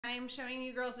I'm showing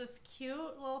you girls this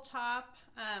cute little top.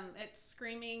 It's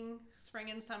screaming spring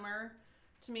and summer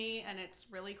to me, and it's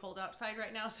really cold outside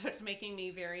right now, so it's making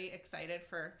me very excited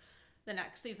for the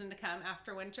next season to come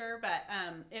after winter. But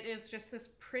it is just this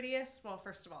prettiest, well,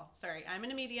 first of all, sorry, I'm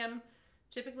in a medium,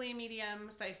 typically a medium,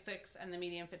 size 6, and the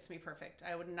medium fits me perfect.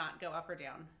 I would not go up or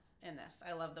down in this.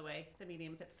 I love the way the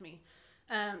medium fits me.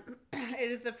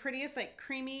 It is the prettiest, like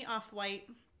creamy off-white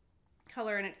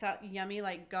color, and it's that yummy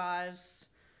like gauze,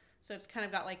 so it's kind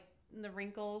of got like the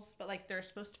wrinkles, but like they're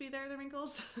supposed to be there, the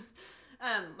wrinkles.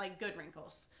 Like good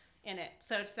wrinkles in it,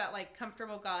 so it's that like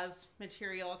comfortable gauze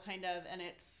material kind of, and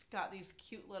it's got these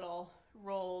cute little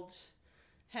rolled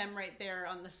hem right there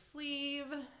on the sleeve.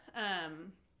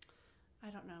 I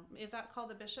don't know, is that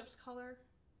called a bishop's collar?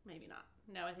 Maybe not.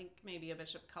 No, I think maybe a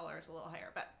bishop collar is a little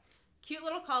higher, but cute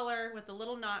little collar with the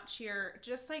little notch here,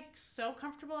 just like so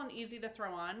comfortable and easy to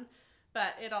throw on.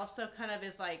 But it also kind of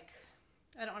is like,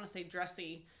 I don't want to say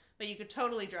dressy, but you could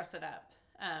totally dress it up.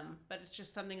 But it's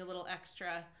just something a little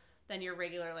extra than your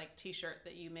regular like t-shirt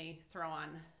that you may throw on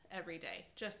every day.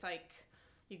 Just like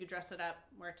you could dress it up,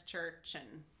 wear it to church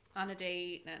and on a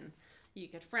date, and you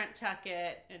could front tuck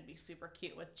it. It'd be super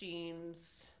cute with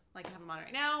jeans like I have them on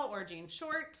right now, or jean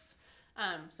shorts.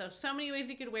 So many ways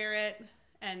you could wear it,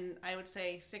 and I would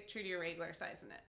say stick true to your regular size in it.